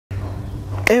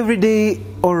Every day,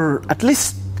 or at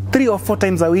least 3 or 4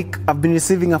 times a week, I've been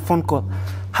receiving a phone call.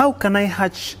 How can I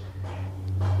hatch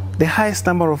the highest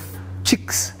number of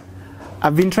chicks?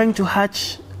 I've been trying to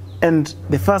hatch, and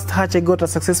the first hatch I got a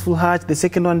successful hatch, the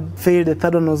second one failed, the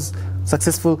third one was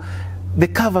successful. The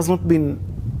curve has not been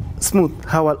smooth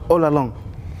all along.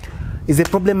 Is the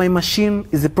problem my machine?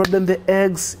 Is the problem the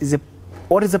eggs?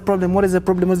 What is the problem? What is the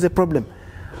problem? What is the problem?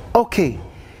 Okay,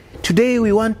 today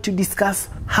we want to discuss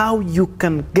how you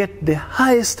can get the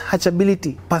highest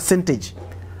hatchability percentage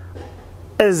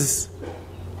as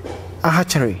a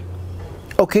hatchery.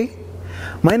 Okay,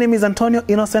 my name is Antonio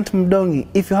Innocent Mdongi.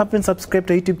 If you haven't subscribed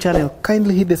to our YouTube channel,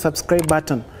 kindly hit the subscribe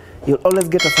button. You'll always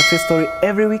get a success story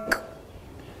every week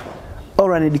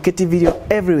or an educative video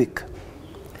every week.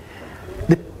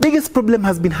 The biggest problem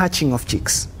has been hatching of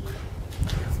chicks.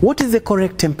 What is the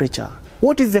correct temperature?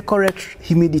 What is the correct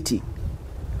humidity?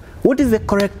 What is the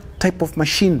correct type of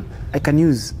machine I can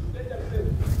use?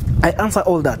 I answer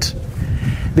all that.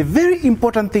 The very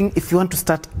important thing if you want to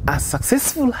start a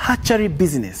successful hatchery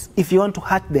business, if you want to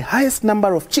hatch the highest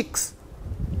number of chicks,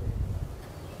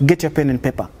 get your pen and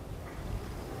paper.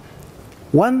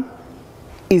 One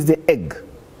is the egg.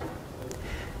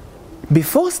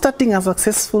 Before starting a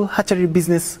successful hatchery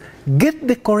business, get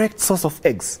the correct source of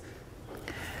eggs.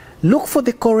 Look for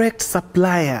the correct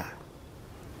supplier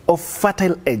of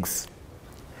fertile eggs.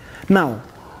 Now,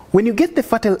 when you get the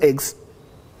fertile eggs,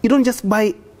 you don't just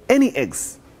buy any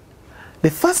eggs. The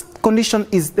first condition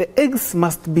is the eggs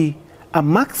must be a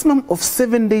maximum of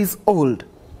 7 days old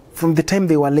from the time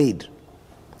they were laid.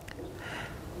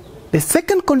 The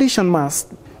second condition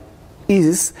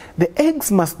is the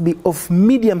eggs must be of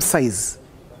medium size.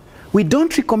 We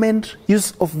don't recommend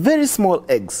use of very small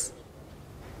eggs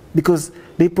because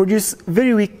they produce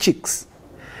very weak chicks.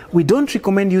 We don't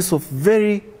recommend use of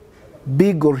very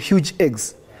big or huge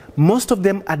eggs. Most of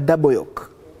them are double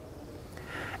yolk.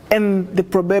 And the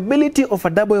probability of a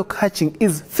double yolk hatching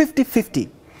is 50-50.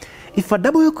 If a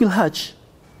double yolk will hatch,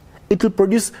 it will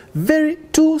produce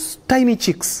two tiny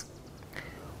chicks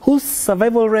whose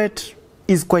survival rate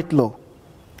is quite low.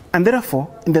 And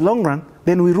therefore, in the long run,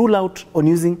 then we rule out on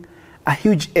using a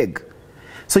huge egg.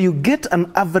 So you get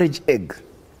an average egg.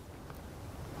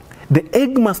 The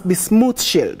egg must be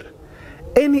smooth-shelled.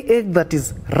 Any egg that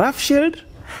is rough-shelled,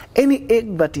 any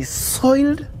egg that is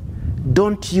soiled,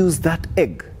 don't use that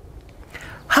egg.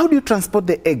 How do you transport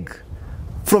the egg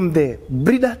from the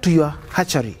breeder to your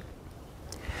hatchery?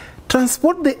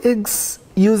 Transport the eggs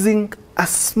using a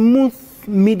smooth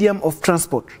medium of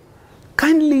transport.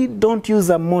 Kindly don't use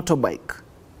a motorbike.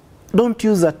 Don't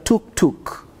use a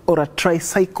tuk-tuk or a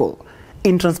tricycle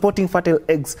in transporting fertile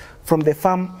eggs from the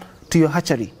farm to your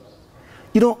hatchery.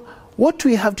 You know, what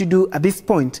we have to do at this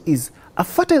point is a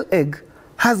fertile egg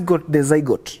has got the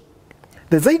zygote.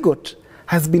 The zygote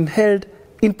has been held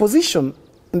in position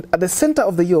at the center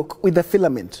of the yolk with the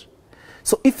filament.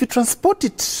 So if you transport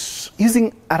it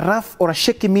using a rough or a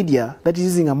shaky media, that is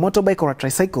using a motorbike or a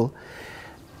tricycle,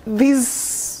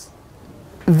 these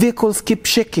vehicles keep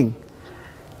shaking.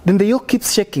 Then the yolk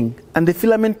keeps shaking and the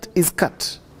filament is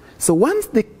cut. So once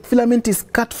the filament is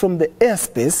cut from the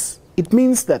airspace, it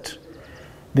means that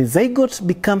the zygote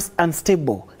becomes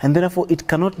unstable and therefore it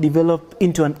cannot develop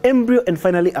into an embryo and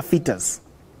finally a fetus.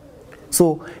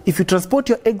 So if you transport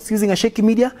your eggs using a shaky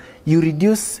media, you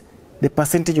reduce the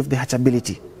percentage of the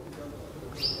hatchability.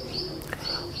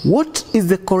 What is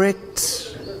the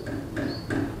correct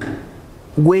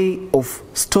way of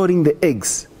storing the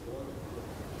eggs?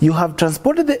 You have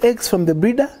transported the eggs from the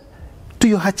breeder to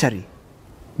your hatchery.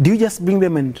 Do you just bring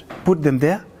them and put them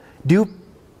there? Do you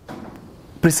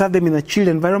preserve them in a chilled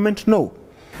environment? No.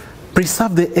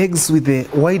 Preserve the eggs with the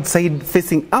wide side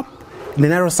facing up and the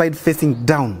narrow side facing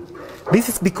down. This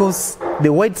is because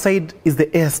the wide side is the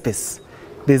airspace.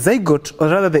 The zygote, or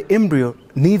rather the embryo,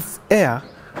 needs air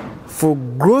for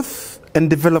growth and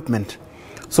development.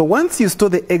 So once you store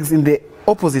the eggs in the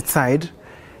opposite side,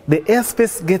 the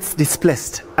airspace gets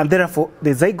displaced and therefore the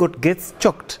zygote gets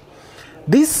choked.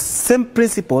 This same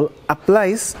principle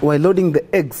applies while loading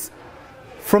the eggs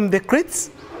from the crates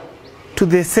to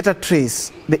the setter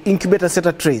trays, the incubator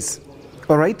setter trays.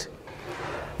 All right?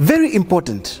 Very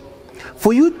important.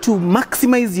 For you to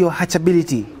maximize your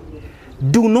hatchability,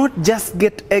 do not just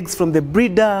get eggs from the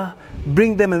breeder,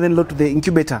 bring them and then load to the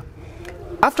incubator.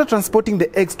 After transporting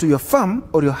the eggs to your farm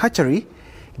or your hatchery,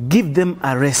 give them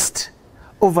a rest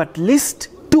of at least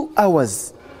 2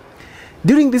 hours.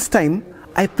 During this time,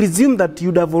 I presume that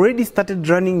you'd have already started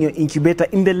running your incubator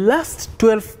in the last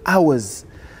 12 hours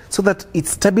so that it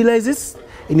stabilizes,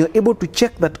 and you're able to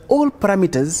check that all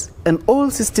parameters and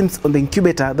all systems on the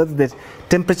incubator, that's the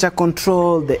temperature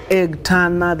control, the egg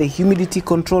turner, the humidity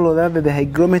control, or rather the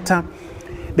hygrometer,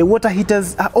 the water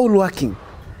heaters are all working.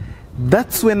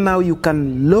 That's when now you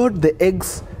can load the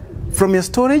eggs from your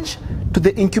storage to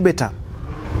the incubator.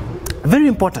 Very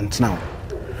important now.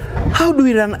 How do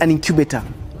we run an incubator?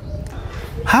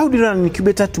 How do we run an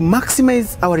incubator to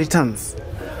maximize our returns?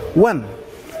 One,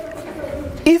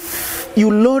 if you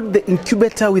load the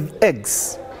incubator with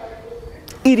eggs,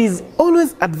 it is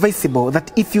always advisable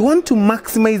that if you want to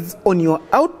maximize on your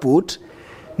output,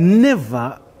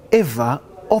 never ever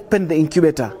open the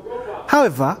incubator.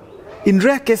 However, in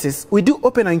rare cases, we do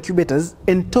open our incubators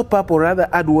and top up or rather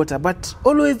add water, but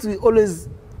we always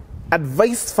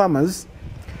advise farmers,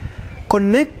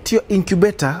 connect your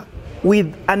incubator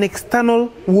with an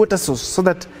external water source so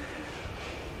that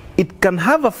it can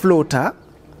have a floater.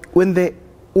 When the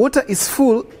water is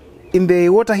full in the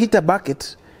water heater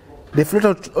bucket, the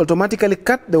floater automatically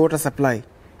cut the water supply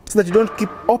so that you don't keep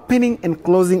opening and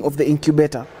closing of the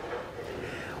incubator.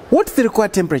 What's the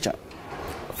required temperature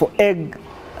for egg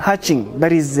hatching,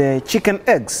 that is chicken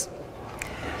eggs?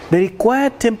 The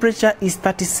required temperature is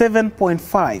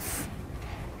 37.5.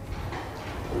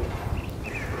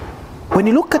 When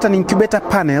you look at an incubator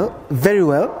panel very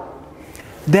well,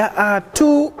 there are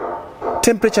two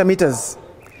temperature meters.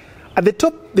 At the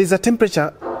top, there's a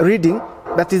temperature reading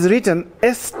that is written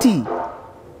ST.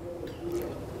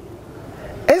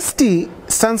 ST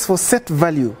stands for set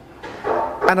value.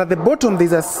 And at the bottom,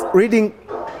 there's a reading.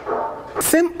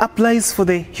 Same applies for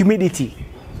the humidity.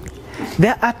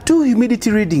 There are two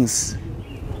humidity readings,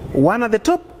 one at the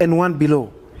top and one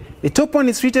below. The top one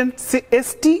is written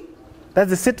ST, that's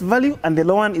the set value, and the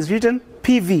lower one is written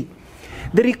PV.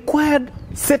 The required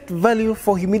set value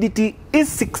for humidity is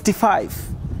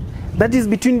 65. That is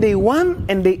between day 1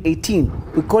 and day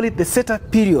 18. We call it the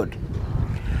setup period.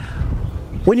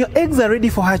 When your eggs are ready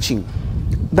for hatching,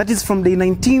 that is from day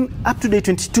 19 up to day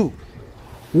 22,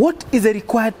 what is the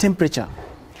required temperature?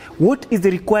 What is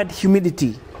the required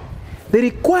humidity? The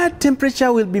required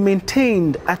temperature will be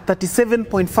maintained at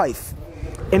 37.5,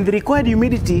 and the required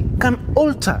humidity can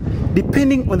alter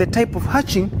depending on the type of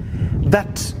hatching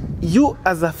that you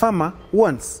as a farmer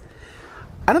wants.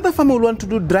 Another farmer will want to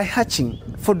do dry hatching.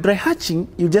 For dry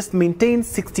hatching, you just maintain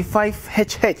 65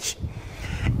 HH.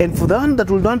 And for the one that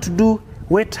will want to do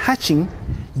wet hatching,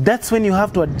 that's when you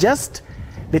have to adjust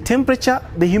the temperature,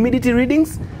 the humidity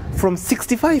readings from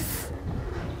 65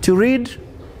 to read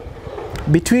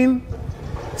between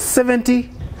 70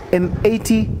 and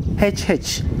 80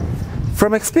 HH.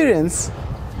 From experience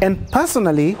and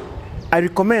personally, I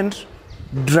recommend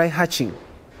dry hatching.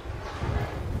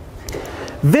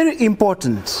 Very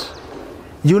important,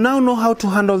 you now know how to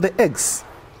handle the eggs.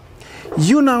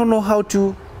 You now know how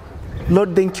to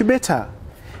load the incubator.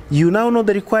 You now know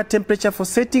the required temperature for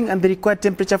setting and the required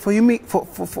temperature for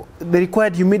the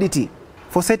required humidity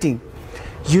for setting.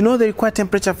 You know the required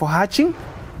temperature for hatching,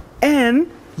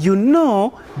 and you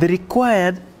know the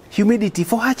required humidity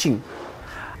for hatching.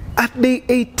 At day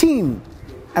 18,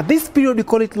 at this period we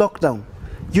call it lockdown,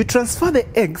 you transfer the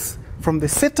eggs from the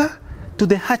setter to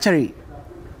the hatchery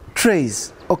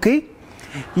trays, okay?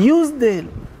 Use the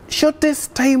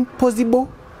shortest time possible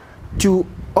to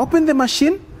open the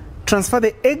machine, transfer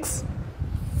the eggs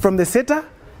from the setter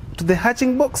to the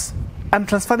hatching box, and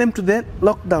transfer them to the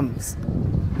lockdown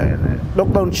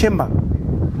chamber.